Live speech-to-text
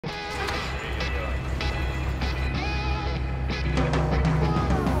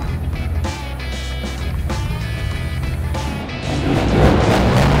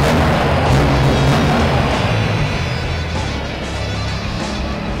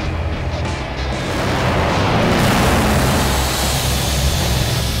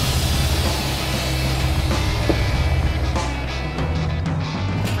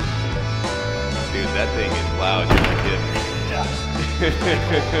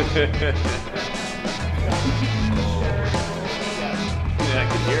I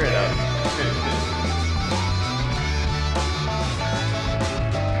can hear it up.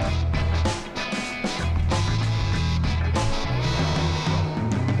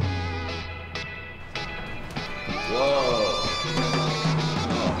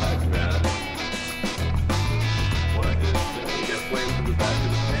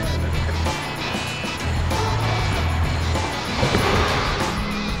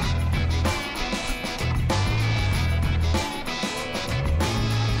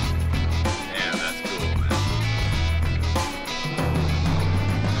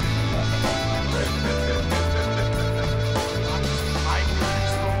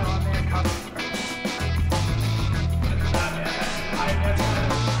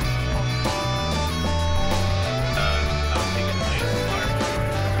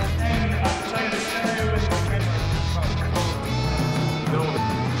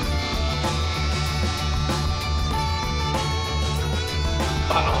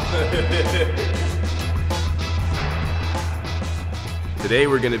 Today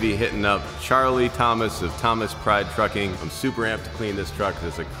we're going to be hitting up Charlie Thomas of Thomas Pride Trucking. I'm super amped to clean this truck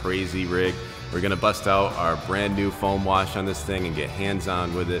because it's a crazy rig. We're going to bust out our brand new foam wash on this thing and get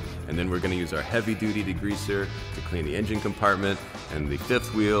hands-on with it. And then we're going to use our heavy-duty degreaser to clean the engine compartment and the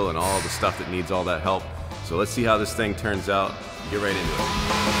fifth wheel and all the stuff that needs all that help. So let's see how this thing turns out. Get right into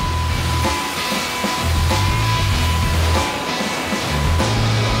it.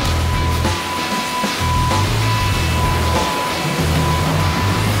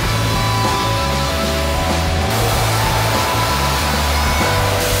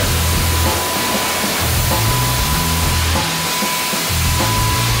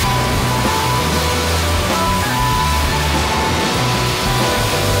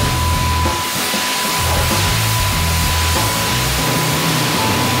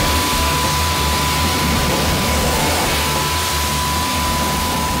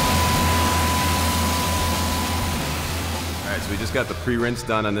 We just got the pre-rinse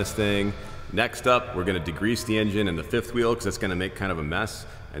done on this thing. Next up, we're going to degrease the engine and the fifth wheel because it's going to make kind of a mess,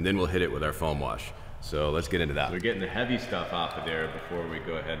 and then we'll hit it with our foam wash. So let's get into that. We're getting the heavy stuff off of there before we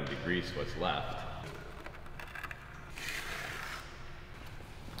go ahead and degrease what's left.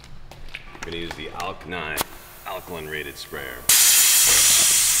 We're going to use the Alk9 alkaline rated sprayer.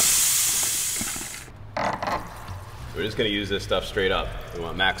 We're just going to use this stuff straight up. We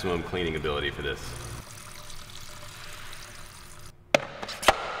want maximum cleaning ability for this.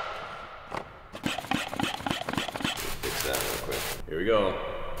 Here we go.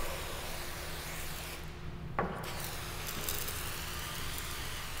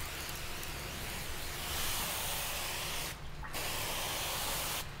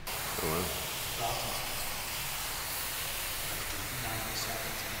 Come on.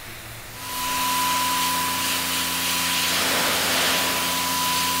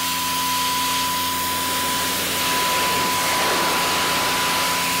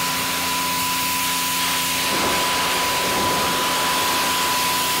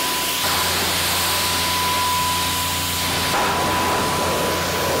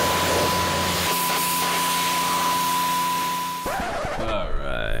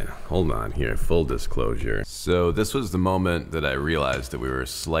 Hold on here, full disclosure. So this was the moment that I realized that we were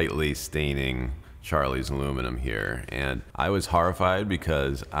slightly staining Charlie's aluminum here, and I was horrified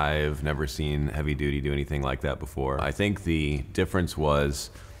because I've never seen heavy duty do anything like that before. I think the difference was,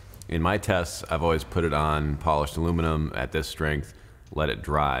 in my tests, I've always put it on polished aluminum at this strength, let it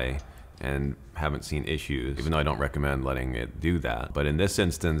dry, and haven't seen issues, even though I don't recommend letting it do that. But in this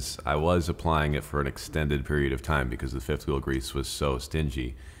instance, I was applying it for an extended period of time because the fifth wheel grease was so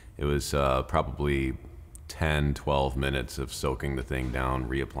stingy. It was probably 10, 12 minutes of soaking the thing down,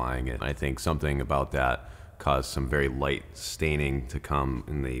 reapplying it. I think something about that caused some very light staining to come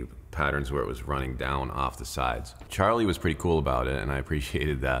in the patterns where it was running down off the sides. Charlie was pretty cool about it, and I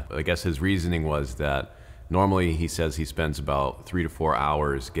appreciated that. I guess his reasoning was that normally he says he spends about 3 to 4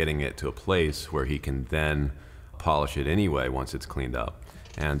 hours getting it to a place where he can then polish it anyway once it's cleaned up.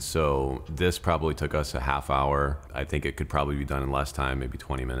 And so this probably took us a half hour. I think it could probably be done in less time, maybe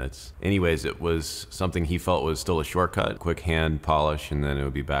 20 minutes. Anyways, it was something he felt was still a shortcut, quick hand polish, and then it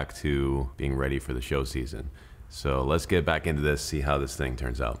would be back to being ready for the show season. So let's get back into this, see how this thing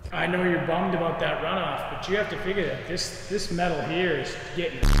turns out. I know you're bummed about that runoff, but you have to figure that this metal here is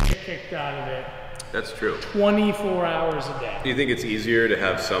getting the shit kicked out of it. That's true. 24 hours a day. Do you think it's easier to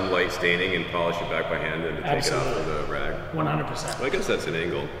have some light staining and polish it back by hand than to take it off with a rag? 100%. Well, I guess that's an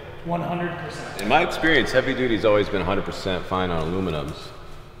angle. 100%. In my experience, heavy duty's always been 100% fine on aluminums.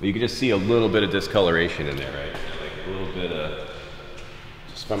 But you can just see a little bit of discoloration in there, right? Like a little bit of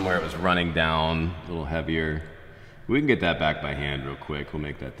from where it was running down, a little heavier. We can get that back by hand real quick. We'll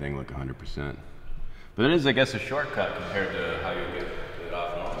make that thing look 100%. But it is, I guess, a shortcut compared to how you get it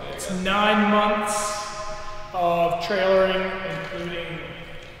off normally. It's 9 months of trailering, including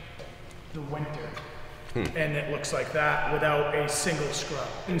the winter. And it looks like that without a single scrub.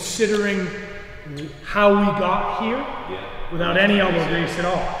 Considering how we got here, without any elbow grease at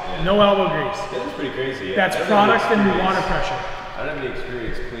all. No elbow grease. That's pretty crazy. Yeah. That's product and water pressure. I don't have any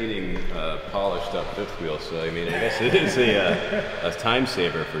experience cleaning polished up fifth wheel, so I mean, I guess it is a time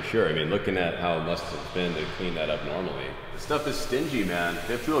saver for sure. I mean, looking at how it must have been to clean that up normally. This stuff is stingy, man.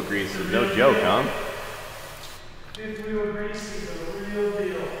 Fifth wheel grease is no joke, huh? Fifth wheel grease is a real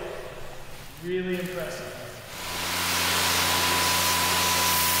deal. Really impressive.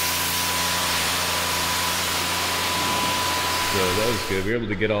 So that was good. We were able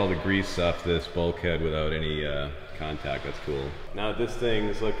to get all the grease off this bulkhead without any contact. That's cool. Now this thing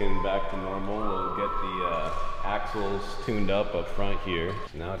is looking back to normal. We'll get the axles tuned up front here.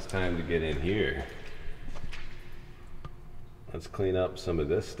 So now it's time to get in here. Let's clean up some of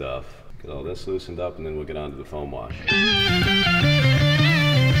this stuff. Get all this loosened up and then we'll get on to the foam wash.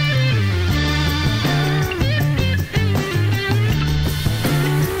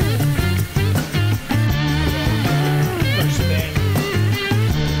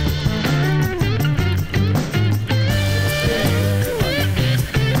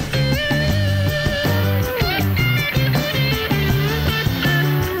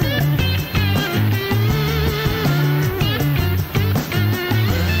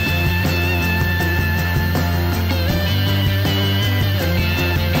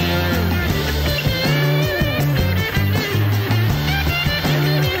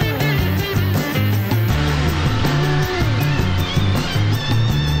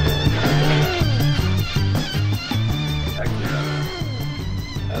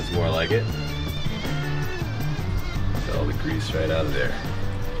 Right out of there.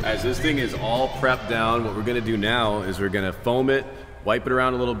 All right, so this thing is all prepped down. What we're gonna do now is we're gonna foam it, wipe it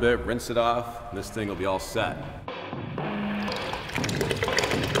around a little bit, rinse it off, and this thing will be all set.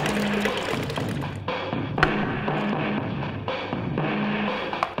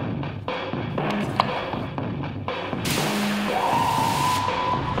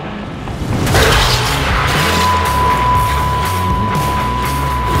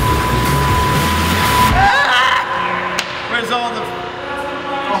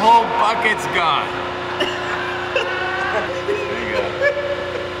 The whole bucket's gone. There you go.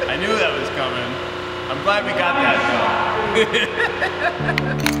 I knew that was coming. I'm glad we got that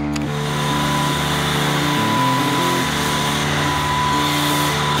though.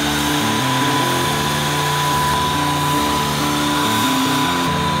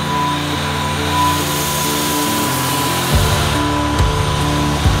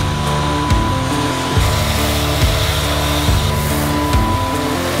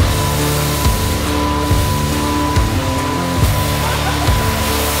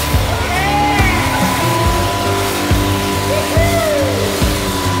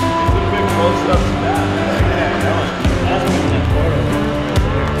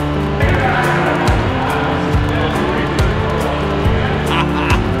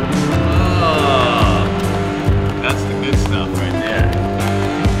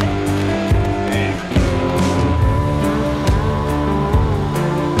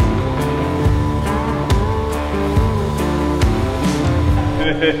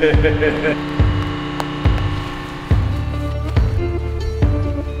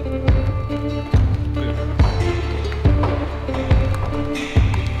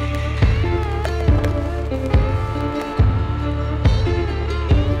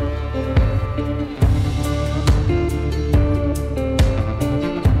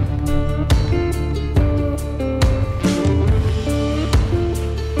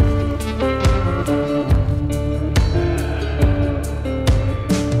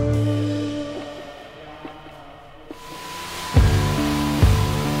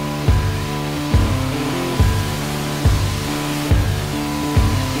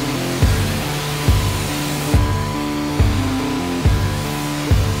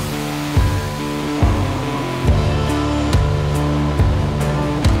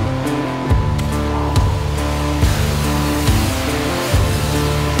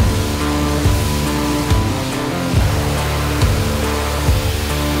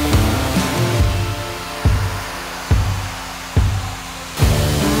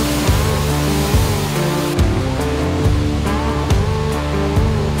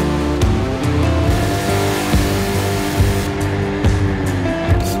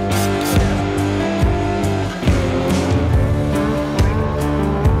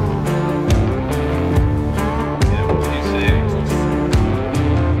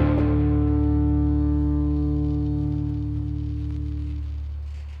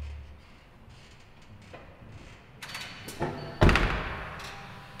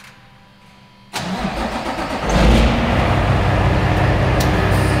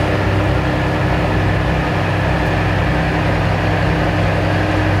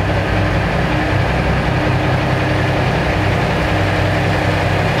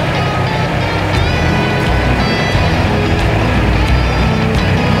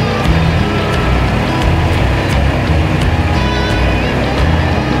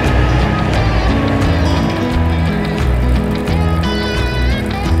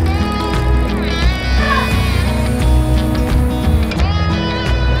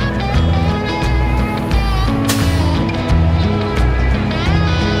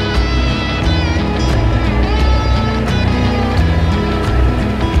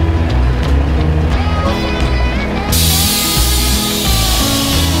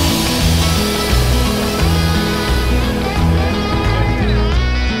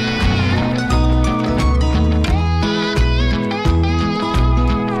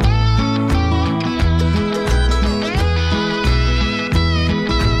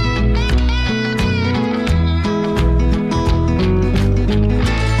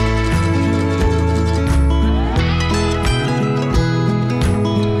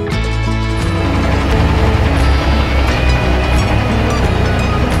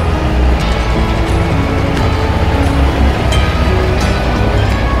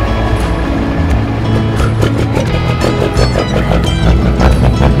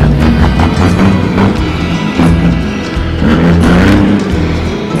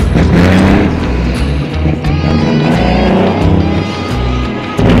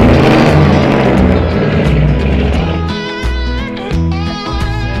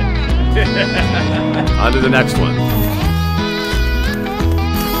 On to the next one.